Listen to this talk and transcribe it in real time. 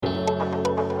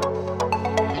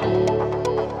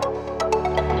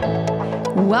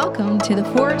Welcome to the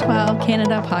 412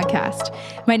 Canada podcast.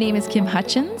 My name is Kim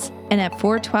Hutchins, and at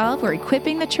 412, we're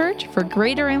equipping the church for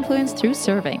greater influence through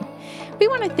serving. We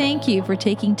want to thank you for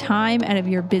taking time out of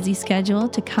your busy schedule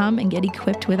to come and get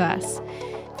equipped with us.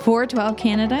 412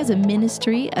 Canada is a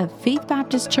ministry of Faith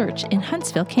Baptist Church in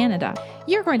Huntsville, Canada.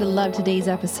 You're going to love today's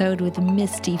episode with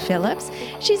Misty Phillips.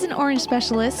 She's an Orange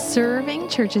specialist serving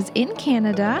churches in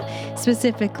Canada,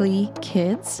 specifically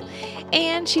kids.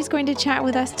 And she's going to chat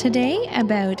with us today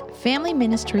about family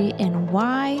ministry and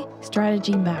why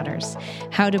strategy matters,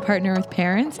 how to partner with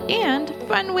parents, and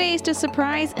fun ways to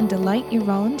surprise and delight your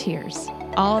volunteers.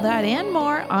 All that and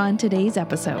more on today's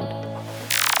episode.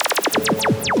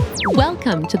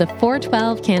 Welcome to the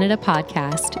 412 Canada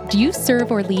podcast. Do you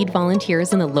serve or lead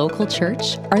volunteers in a local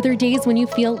church? Are there days when you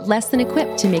feel less than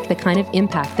equipped to make the kind of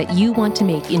impact that you want to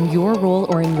make in your role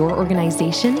or in your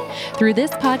organization? Through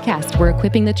this podcast, we're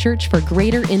equipping the church for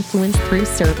greater influence through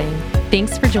serving.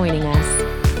 Thanks for joining us.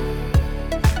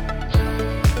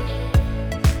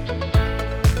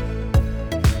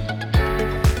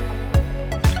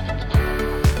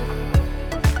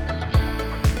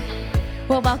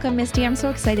 Well, welcome, Misty. I'm so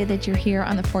excited that you're here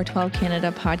on the 412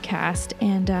 Canada podcast.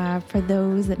 And for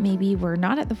those that maybe were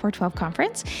not at the 412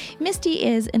 conference, Misty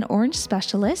is an Orange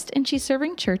specialist, and she's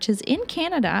serving churches in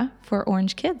Canada for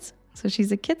Orange kids. So she's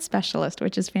a kids specialist,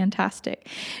 which is fantastic.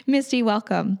 Misty,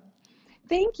 welcome.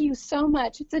 Thank you so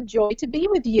much. It's a joy to be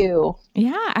with you.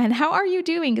 Yeah. And how are you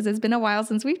doing? Because it's been a while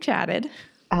since we've chatted.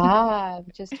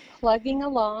 Just plugging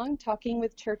along, talking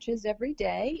with churches every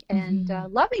day, and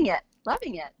loving it.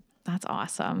 That's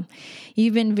awesome.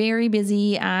 You've been very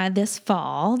busy this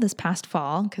past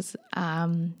fall, because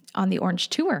on the Orange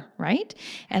Tour, right?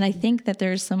 And I think that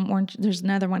there's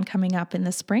another one coming up in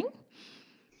the spring.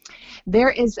 There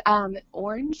is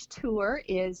Orange Tour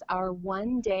is our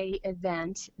one-day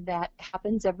event that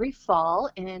happens every fall,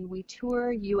 and we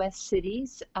tour U.S.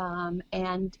 cities,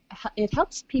 and it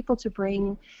helps people to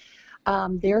bring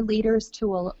their leaders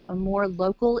to a more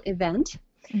local event.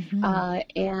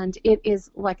 And it is,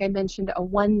 like I mentioned, a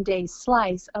one-day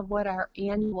slice of what our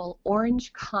annual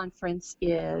Orange Conference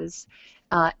is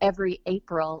every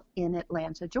April in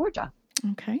Atlanta, Georgia.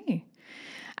 Okay.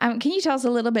 Can you tell us a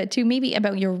little bit, too, maybe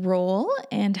about your role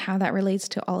and how that relates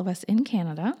to all of us in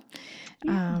Canada?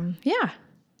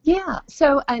 Yeah.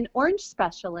 So an Orange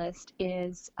specialist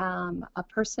is a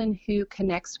person who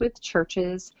connects with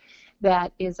churches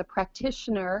that is a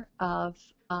practitioner of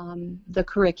the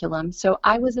curriculum. So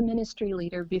I was a ministry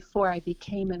leader before I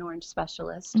became an Orange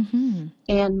specialist.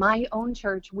 And my own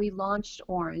church, we launched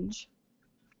Orange,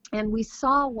 and we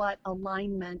saw what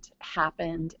alignment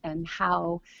happened and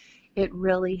how it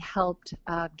really helped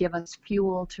give us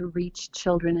fuel to reach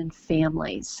children and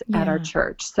families at our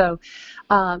church. So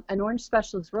an Orange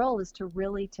specialist role is to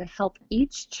help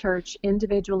each church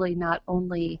individually not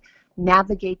only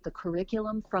navigate the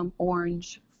curriculum from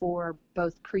Orange for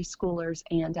both preschoolers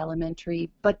and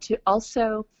elementary, but to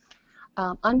also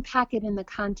unpack it in the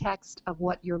context of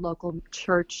what your local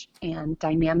church and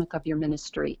dynamic of your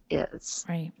ministry is.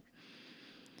 Right.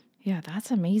 Yeah,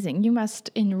 that's amazing. You must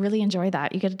really enjoy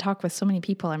that. You get to talk with so many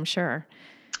people, I'm sure.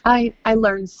 I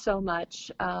learned so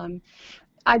much.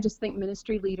 I just think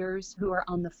ministry leaders who are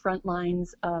on the front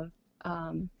lines of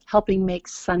helping make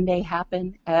Sunday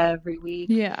happen every week.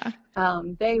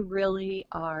 They really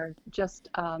are just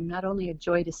not only a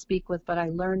joy to speak with, but I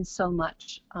learned so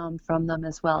much from them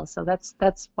as well. So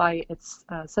that's why it's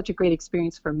such a great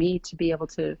experience for me to be able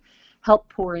to help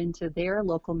pour into their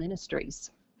local ministries.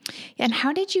 And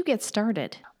how did you get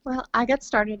started? Well, I got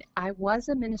started. I was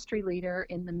a ministry leader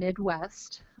in the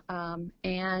Midwest.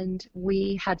 And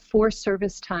we had 4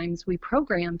 service times we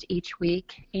programmed each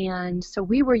week. And so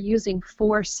we were using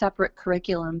 4 separate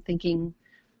curriculum, thinking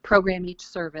program each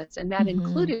service. And that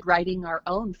included writing our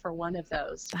own for one of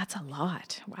those. That's a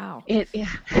lot. Wow. It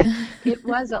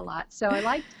was a lot. So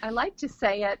I like to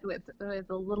say it with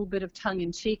a little bit of tongue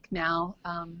in cheek now.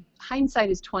 Hindsight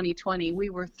is 20/20.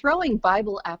 We were throwing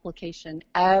Bible application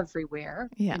everywhere,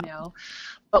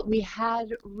 but we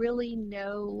had really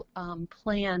no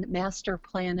master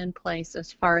plan in place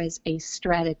as far as a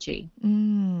strategy.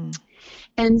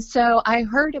 And so I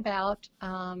heard about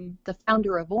the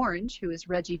founder of Orange, who is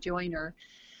Reggie Joyner.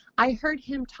 I heard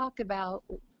him talk about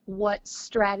what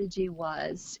strategy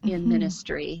was in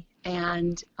ministry.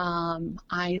 And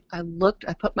I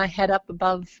put my head up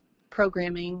above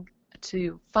programming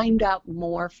to find out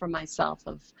more for myself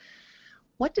of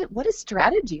what does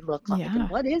strategy look like, and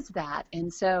what is that?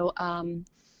 And so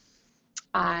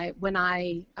when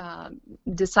I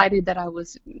decided that I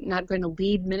was not going to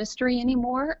lead ministry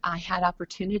anymore, I had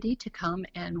opportunity to come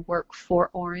and work for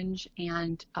Orange,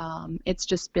 and it's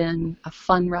just been a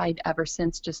fun ride ever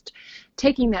since, just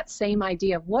taking that same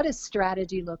idea of what does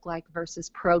strategy look like versus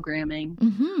programming,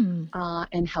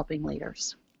 and helping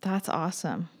leaders. That's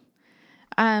awesome.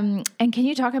 And can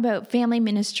you talk about family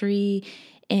ministry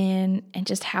and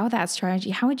just how that strategy,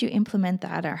 how would you implement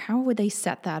that, or how would they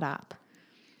set that up?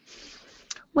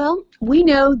 Well, we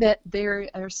know that there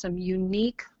are some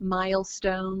unique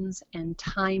milestones and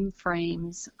time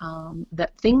frames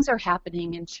that things are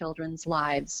happening in children's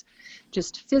lives,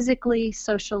 just physically,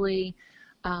 socially,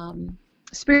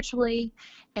 spiritually.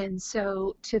 And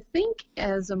so to think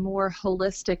as a more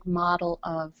holistic model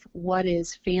of what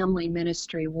is family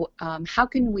ministry, how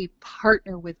can we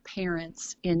partner with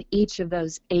parents in each of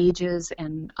those ages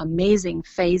and amazing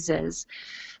phases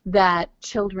that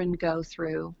children go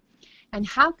through? And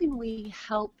how can we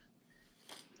help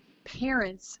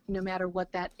parents, no matter what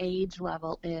that age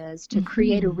level is, to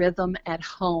create a rhythm at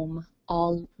home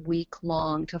all week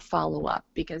long to follow up?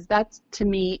 Because that, to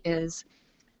me, is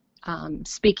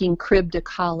speaking crib to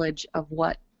college of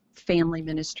what family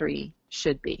ministry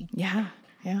should be. Yeah.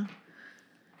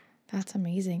 That's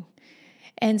amazing.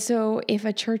 And so if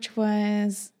a church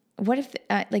was, what if,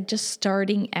 like just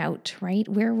starting out, right?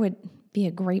 Where would be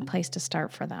a great place to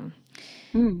start for them?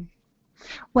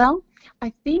 Well,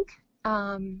 I think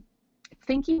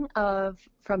thinking of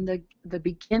from the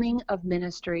beginning of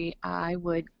ministry, I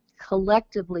would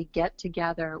collectively get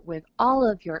together with all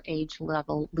of your age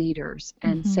level leaders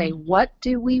and say, what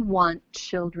do we want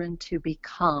children to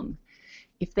become?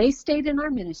 If they stayed in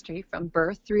our ministry from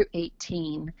birth through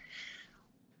 18,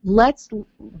 let's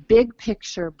big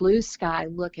picture, blue sky,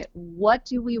 look at what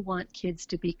do we want kids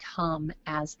to become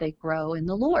as they grow in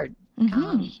the Lord.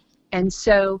 And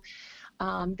so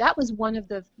that was one of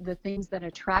the things that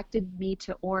attracted me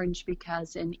to Orange,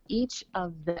 because in each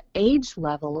of the age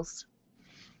levels,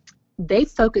 they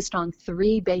focused on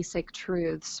three basic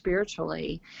truths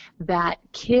spiritually that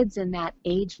kids in that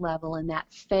age level, in that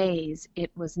phase, it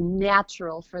was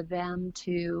natural for them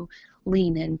to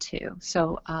lean into.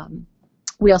 So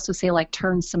we also say, like,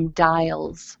 turn some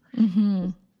dials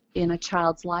in a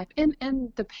child's life,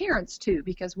 and the parents too,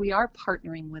 because we are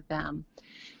partnering with them.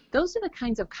 Those are the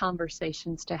kinds of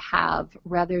conversations to have,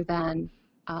 rather than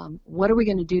what are we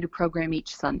going to do to program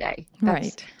each Sunday?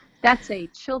 That's a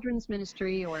children's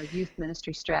ministry or a youth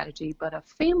ministry strategy, but a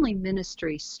family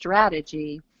ministry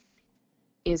strategy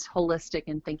is holistic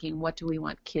in thinking, what do we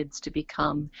want kids to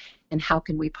become and how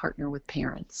can we partner with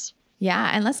parents? Yeah,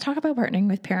 and let's talk about partnering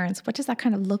with parents. What does that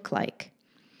kind of look like?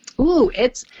 Ooh,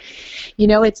 it's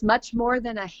much more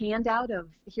than a handout of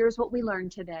here's what we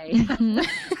learned today.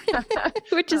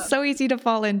 Which is so easy to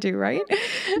fall into, right?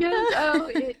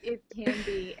 It can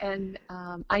be. And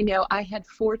I know I had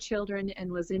 4 children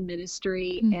and was in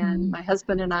ministry, and my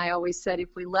husband and I always said if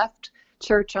we left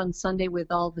church on Sunday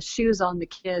with all the shoes on the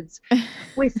kids,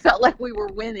 we felt like we were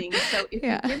winning. So if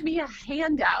you give me a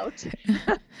handout,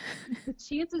 the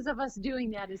chances of us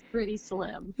doing that is pretty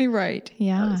slim. Right.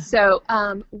 Yeah. So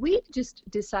we just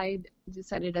decided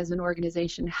as an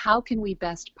organization, how can we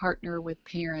best partner with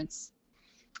parents?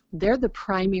 They're the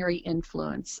primary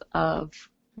influence of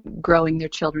growing their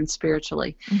children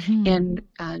spiritually. And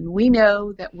we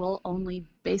know that we'll only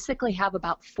basically have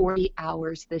about 40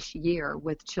 hours this year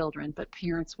with children, but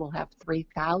parents will have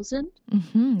 3,000.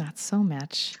 That's so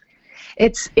much.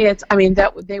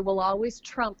 That they will always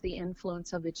trump the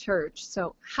influence of the church.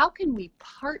 So how can we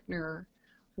partner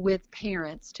with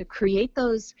parents to create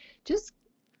those just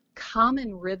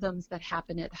common rhythms that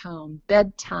happen at home?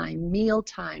 Bedtime,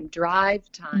 mealtime,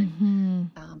 drive time.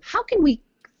 How can we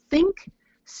think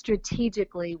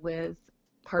strategically with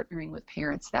partnering with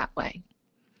parents that way?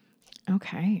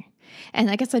 Okay. And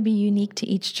I guess that'd be unique to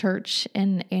each church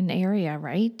in area,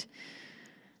 right?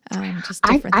 Just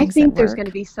different I things think that there's work. going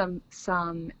to be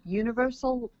some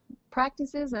universal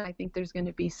practices, and I think there's going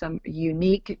to be some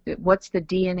unique, what's the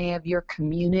DNA of your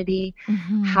community?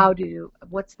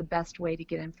 What's the best way to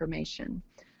get information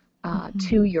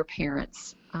to your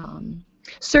parents?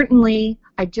 Certainly,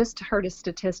 I just heard a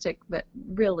statistic that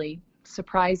really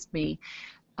surprised me.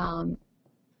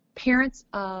 Parents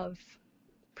of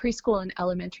preschool and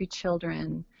elementary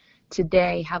children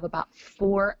today have about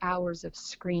 4 hours of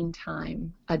screen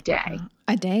time a day.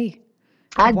 A day?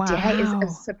 A Wow. day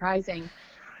is surprising.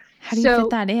 How do you fit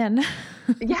that in?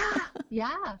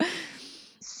 Yeah.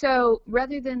 So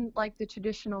rather than like the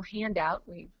traditional handout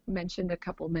we mentioned a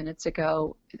couple minutes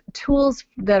ago, tools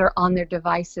that are on their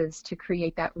devices to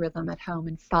create that rhythm at home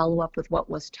and follow up with what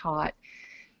was taught.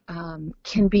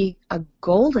 can be a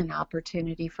golden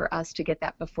opportunity for us to get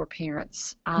that before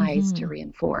parents' eyes to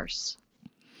reinforce.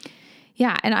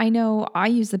 Yeah, and I know I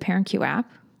use the ParentQ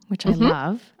app, which I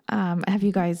love. Have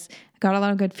you guys got a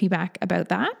lot of good feedback about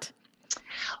that?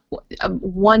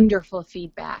 Wonderful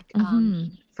feedback.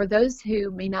 For those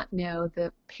who may not know,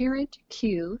 the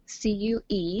ParentQ,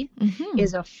 CUE,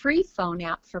 is a free phone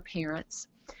app for parents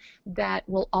that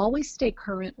will always stay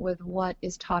current with what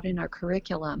is taught in our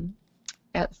curriculum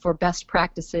for best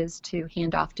practices to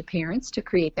hand off to parents to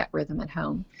create that rhythm at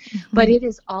home. But it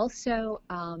is also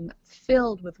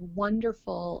filled with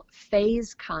wonderful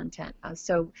phase content.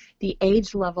 So the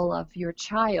age level of your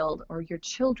child or your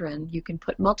children, you can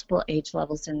put multiple age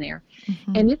levels in there.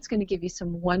 And it's going to give you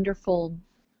some wonderful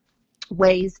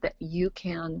ways that you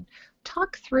can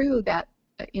talk through that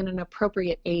in an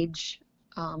appropriate age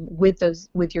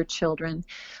with your children.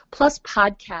 Plus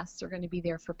podcasts are going to be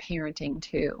there for parenting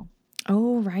too.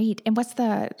 Oh, right. And what's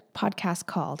the podcast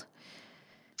called?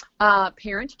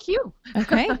 ParentQ.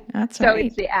 Okay, that's so right.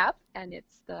 It's the app and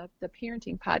it's the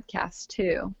parenting podcast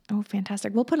too. Oh,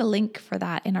 fantastic. We'll put a link for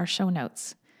that in our show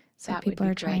notes. So that people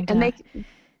are trying to... And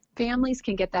families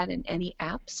can get that in any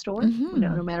app store,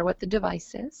 no matter what the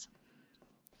device is.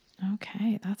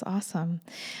 Okay, that's awesome.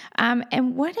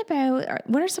 And what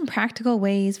are some practical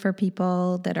ways for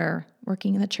people that are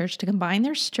working in the church to combine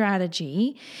their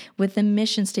strategy with the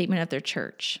mission statement of their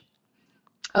church?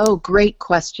 Oh, great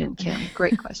question, Kim.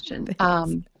 Great question.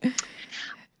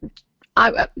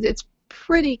 It's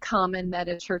pretty common that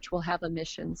a church will have a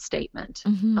mission statement.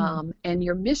 And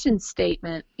your mission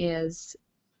statement is,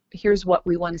 here's what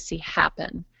we want to see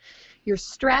happen. Your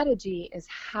strategy is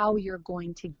how you're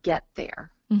going to get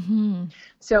there.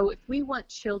 So if we want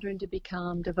children to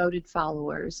become devoted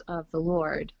followers of the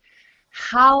Lord,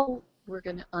 how we're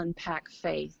going to unpack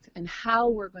faith and how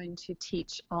we're going to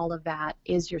teach all of that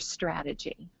is your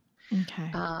strategy.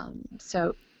 Okay.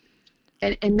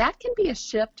 And that can be a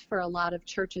shift for a lot of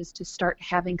churches to start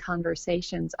having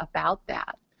conversations about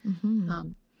that.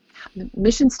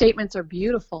 Mission statements are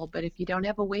beautiful, but if you don't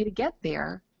have a way to get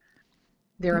there,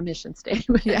 they're a mission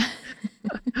statement. Yeah.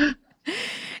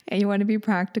 And you want to be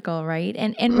practical, right?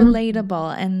 And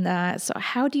relatable. And so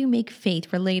how do you make faith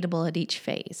relatable at each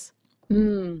phase?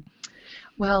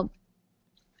 Well,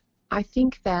 I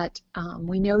think that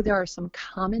we know there are some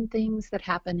common things that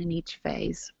happen in each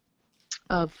phase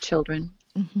of children.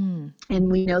 And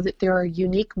we know that there are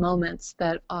unique moments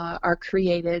that are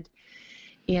created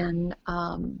in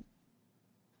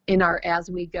our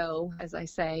as we go, as I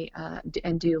say,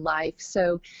 and do life.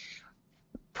 So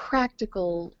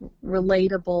practical,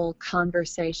 relatable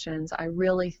conversations, I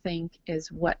really think,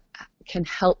 is what can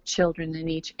help children in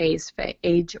each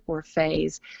age or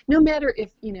phase. No matter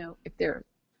if they're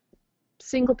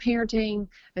single parenting,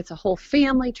 it's a whole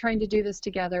family trying to do this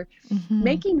together.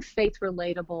 Making faith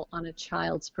relatable on a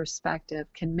child's perspective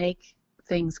can make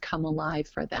things come alive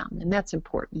for them, and that's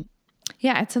important.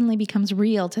 Yeah, it suddenly becomes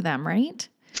real to them, right?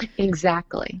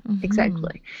 Exactly.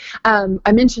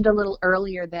 I mentioned a little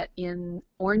earlier that in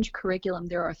Orange curriculum,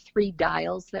 there are 3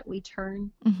 dials that we turn.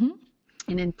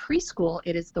 And in preschool,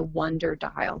 it is the wonder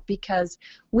dial, because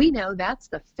we know that's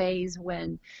the phase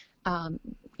when,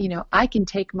 I can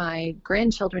take my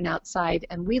grandchildren outside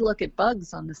and we look at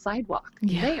bugs on the sidewalk.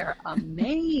 Yeah. They are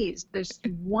amazed. There's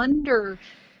wonder,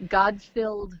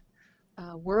 God-filled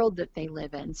world that they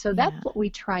live in. So that's what we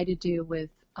try to do with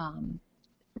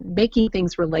making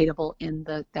things relatable in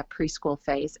that preschool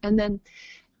phase. And then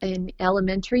in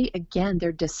elementary, again,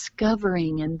 they're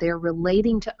discovering and they're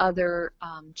relating to other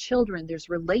children. There's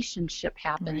relationship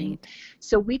happening. Right.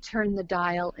 So we turn the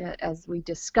dial as we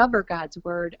discover God's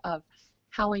word of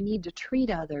how I need to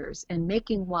treat others and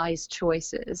making wise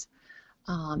choices.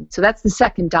 So that's the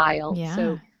second dial. Yeah.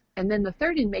 So, and then the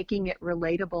third, in making it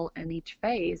relatable in each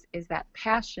phase, is that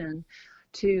passion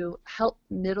to help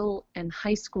middle and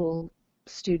high school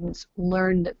students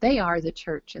learn that they are the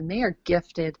church and they are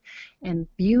gifted, and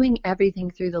viewing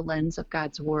everything through the lens of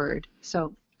God's word.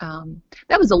 So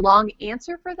that was a long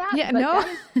answer for that. Yeah, but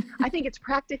no. I think it's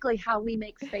practically how we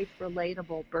make faith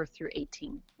relatable birth through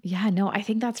 18. Yeah, no, I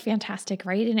think that's fantastic,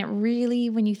 right? And it really,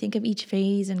 when you think of each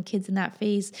phase and kids in that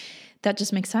phase, that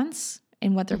just makes sense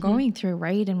in what they're going through,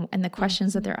 right? And the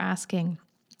questions that they're asking.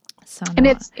 So and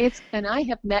and I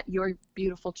have met your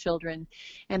beautiful children,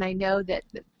 and I know that,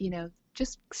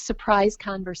 just surprise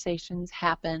conversations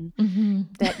happen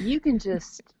that you can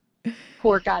just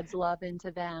pour God's love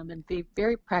into them and be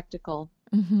very practical.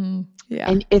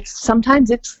 Yeah. And sometimes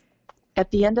it's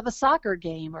at the end of a soccer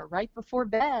game or right before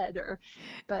bed,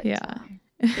 but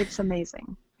it's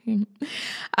amazing. And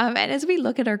as we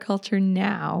look at our culture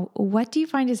now, what do you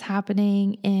find is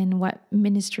happening in what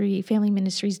family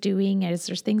ministry is doing? Is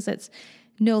there things that's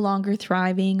no longer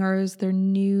thriving, or is there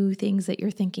new things that you're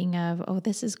thinking of, oh,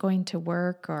 this is going to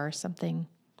work, or something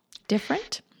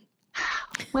different?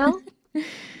 Well,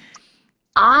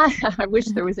 I wish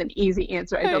there was an easy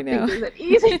answer. I don't think there's an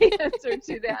easy answer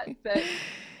to that. But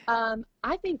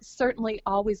I think certainly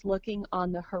always looking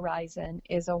on the horizon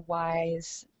is a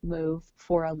wise move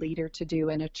for a leader to do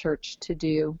and a church to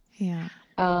do. Yeah.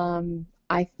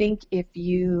 I think if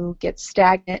you get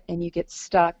stagnant and you get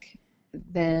stuck,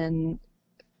 then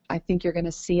I think you're going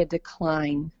to see a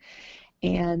decline.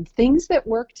 And things that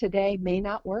work today may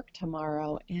not work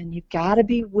tomorrow. And you've got to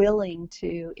be willing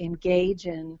to engage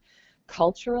in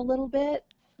culture a little bit.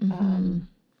 Mm-hmm.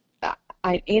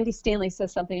 Andy Stanley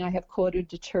says something I have quoted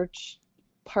to church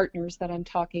partners that I'm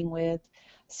talking with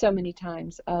so many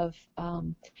times of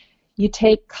you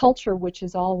take culture, which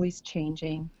is always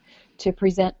changing, to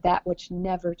present that which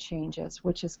never changes,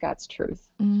 which is God's truth.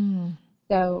 Mm.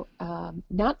 So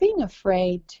not being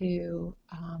afraid to,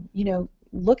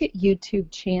 look at YouTube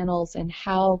channels and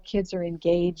how kids are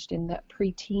engaged in that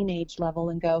pre-teenage level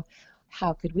and go,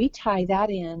 how could we tie that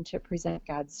in to present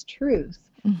God's truth?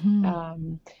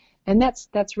 Mm-hmm. And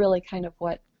that's really kind of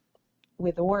what,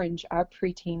 with Orange, our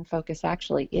preteen focus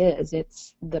actually is.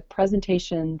 It's the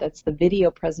presentation, that's the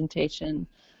video presentation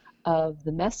of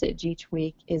the message each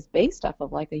week is based off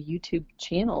of like a YouTube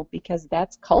channel, because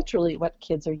that's culturally what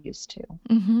kids are used to.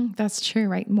 Mm-hmm. That's true,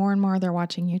 right? More and more they're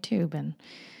watching YouTube, and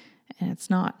it's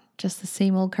not just the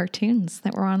same old cartoons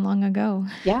that were on long ago.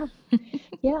 Yeah,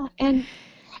 yeah, and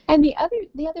the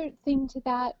other thing to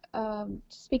that,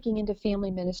 speaking into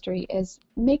family ministry, is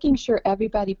making sure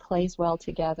everybody plays well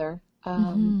together.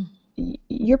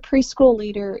 Your preschool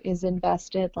leader is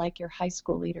invested like your high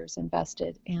school leader is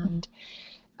invested. And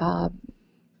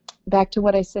back to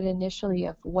what I said initially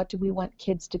of what do we want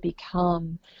kids to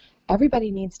become,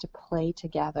 everybody needs to play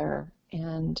together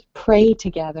and pray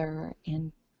together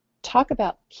and talk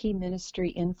about key ministry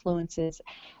influences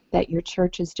that your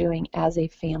church is doing as a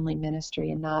family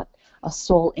ministry and not a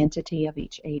sole entity of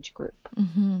each age group.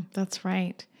 Mm-hmm. That's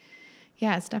right.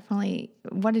 Yeah, it's definitely,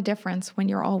 what a difference when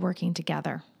you're all working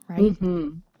together, right?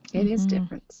 Mm-hmm. It is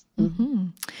different. Mm-hmm.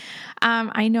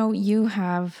 I know you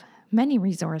have many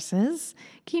resources.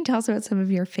 Can you tell us about some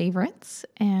of your favorites,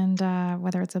 and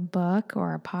whether it's a book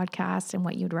or a podcast, and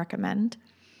what you'd recommend?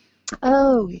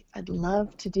 Oh, I'd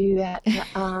love to do that.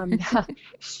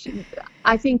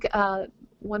 I think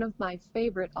one of my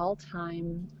favorite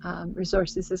all-time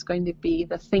resources is going to be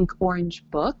the Think Orange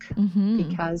book,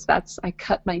 because I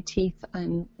cut my teeth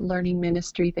on learning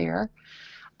ministry there.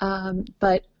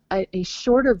 But a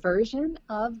shorter version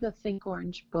of the Think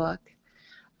Orange book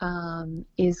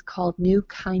is called New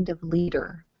Kind of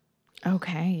Leader.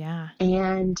 Okay, yeah.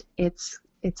 And it's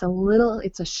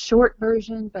a short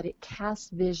version, but it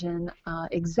casts vision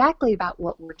exactly about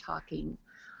what we're talking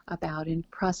about in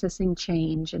processing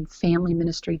change and family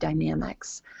ministry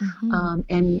dynamics.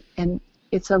 And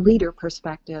it's a leader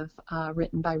perspective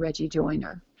written by Reggie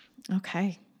Joyner.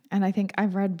 Okay. And I think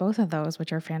I've read both of those,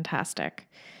 which are fantastic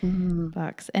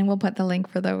books. And we'll put the link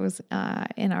for those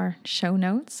in our show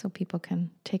notes so people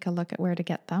can take a look at where to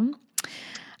get them.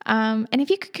 And if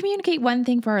you could communicate one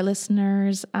thing for our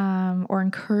listeners or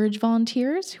encourage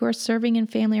volunteers who are serving in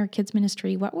family or kids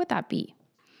ministry, what would that be?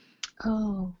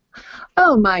 Oh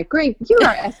my, great. You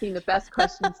are asking the best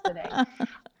questions today.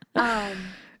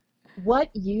 What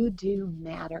you do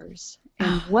matters,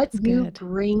 and what you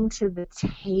bring to the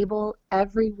table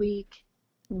every week,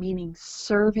 meaning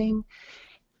serving.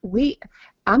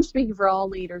 I'm speaking for all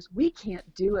leaders. We can't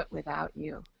do it without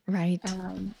you. Right.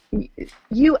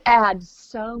 You add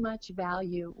so much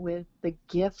value with the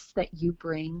gifts that you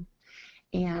bring.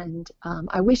 And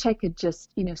I wish I could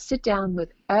just, sit down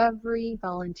with every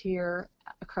volunteer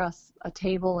across a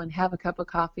table and have a cup of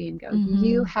coffee and go,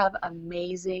 you have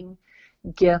amazing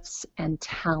gifts and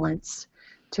talents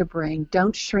to bring.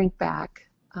 Don't shrink back.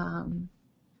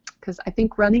 Because I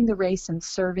think running the race and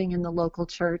serving in the local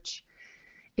church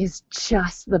is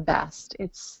just the best.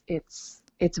 It's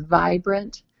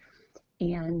vibrant.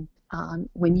 And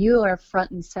when you are front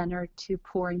and center to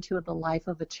pour into the life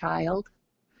of a child,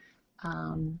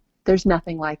 there's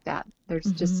nothing like that.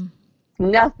 There's just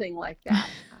nothing like that.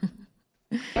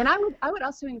 And I would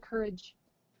also encourage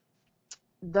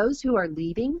those who are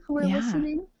leading, who are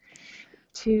listening,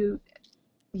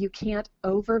 you can't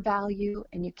overvalue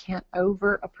and you can't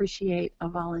over appreciate a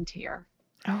volunteer.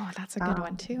 Oh, that's a good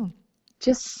one too.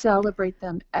 Just celebrate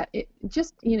them.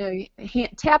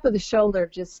 Tap of the shoulder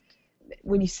just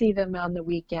when you see them on the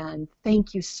weekend,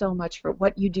 thank you so much for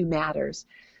what you do matters.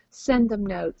 Send them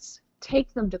notes,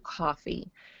 take them to coffee.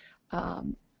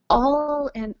 All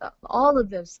of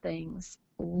those things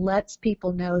lets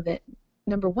people know that,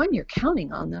 number one, you're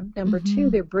counting on them. Number two,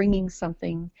 they're bringing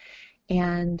something.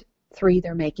 And 3,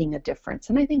 they're making a difference.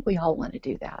 And I think we all want to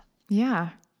do that.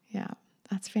 Yeah.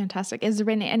 That's fantastic. Has there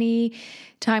been any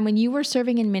time when you were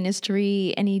serving in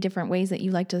ministry, any different ways that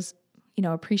you like to,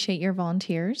 appreciate your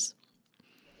volunteers?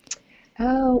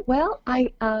 Oh, well,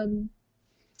 a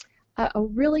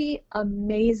really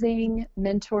amazing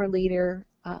mentor leader,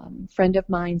 friend of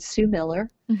mine, Sue Miller.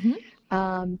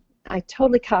 I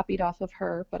totally copied off of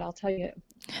her, but I'll tell you,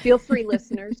 feel free,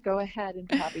 listeners, go ahead and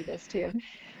copy this too.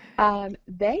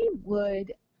 They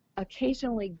would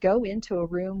occasionally go into a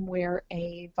room where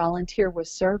a volunteer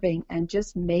was serving and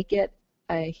just make it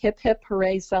a hip hip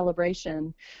hooray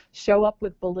celebration. Show up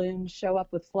with balloons, show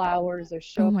up with flowers, or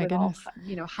show up with all,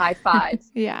 high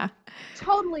fives. Yeah.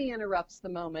 Totally interrupts the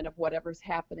moment of whatever's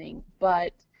happening,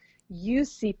 but you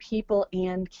see people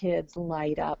and kids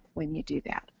light up when you do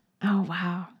that. Oh,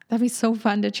 wow. That'd be so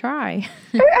fun to try.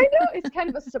 I know. It's kind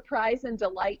of a surprise and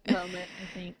delight moment, I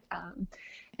think.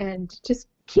 And just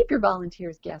keep your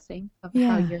volunteers guessing of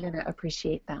how you're going to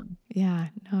appreciate them. Yeah.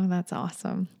 No, that's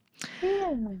awesome.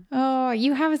 Yeah. Oh,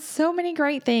 you have so many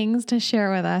great things to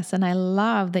share with us. And I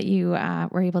love that you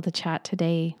were able to chat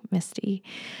today, Misty.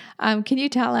 Can you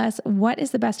tell us what is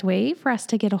the best way for us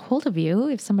to get a hold of you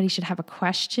if somebody should have a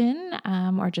question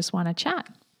or just want to chat?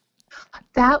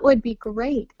 That would be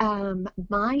great.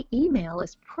 My email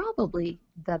is probably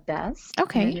the best.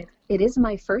 Okay. It is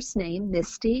my first name,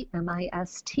 Misty,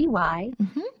 MISTY,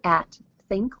 at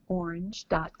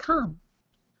thinkorange.com.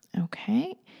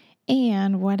 Okay.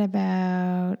 And what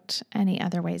about any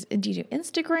other ways? Do you do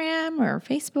Instagram or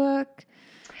Facebook?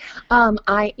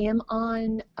 I am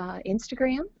on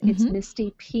Instagram. It's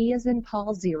Misty P as in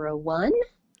Paul 01.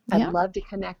 I'd love to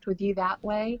connect with you that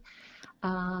way.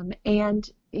 And,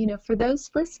 for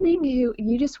those listening who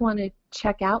you just want to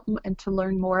check out and to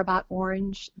learn more about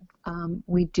Orange,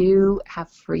 we do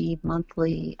have free month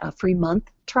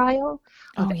trial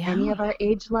of any of our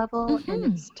age level,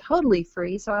 and it's totally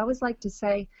free. So I always like to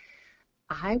say,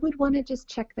 I would want to just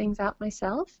check things out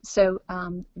myself. So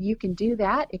you can do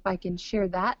that if I can share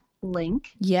that link.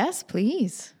 Yes,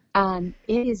 please. It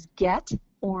is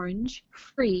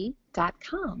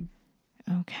getorangefree.com.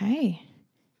 Okay.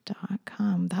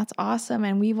 .com. That's awesome.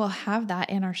 And we will have that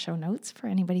in our show notes for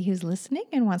anybody who's listening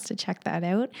and wants to check that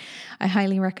out. I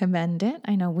highly recommend it.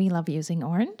 I know we love using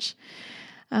Orange.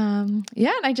 And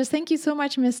I just thank you so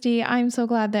much, Misty. I'm so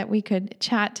glad that we could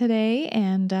chat today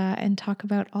and talk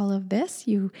about all of this.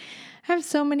 You have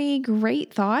so many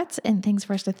great thoughts and things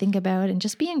for us to think about and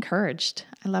just be encouraged.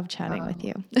 I love chatting with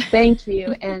you. Thank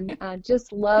you. And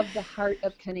just love the heart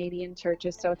of Canadian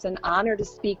churches. So it's an honor to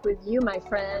speak with you, my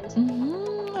friend.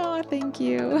 Oh, thank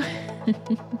you.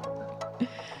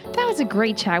 That was a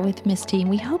great chat with Misty, and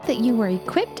we hope that you were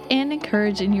equipped and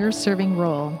encouraged in your serving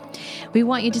role. We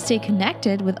want you to stay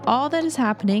connected with all that is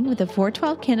happening with the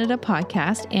 412 Canada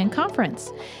podcast and conference.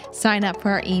 Sign up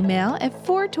for our email at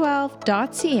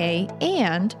 412.ca,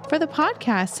 and for the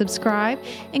podcast, subscribe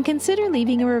and consider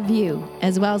leaving a review,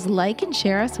 as well as like and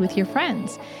share us with your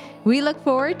friends. We look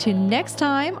forward to next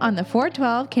time on the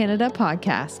 412 Canada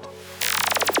podcast.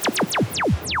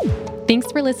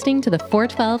 Thanks for listening to the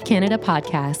 412 Canada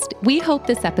podcast. We hope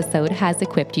this episode has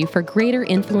equipped you for greater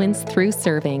influence through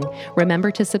serving.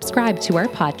 Remember to subscribe to our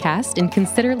podcast and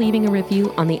consider leaving a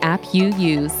review on the app you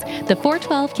use. The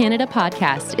 412 Canada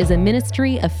podcast is a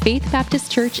ministry of Faith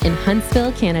Baptist Church in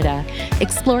Huntsville, Canada.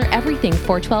 Explore everything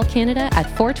 412 Canada at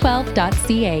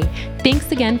 412.ca.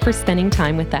 Thanks again for spending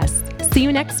time with us. See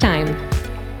you next time.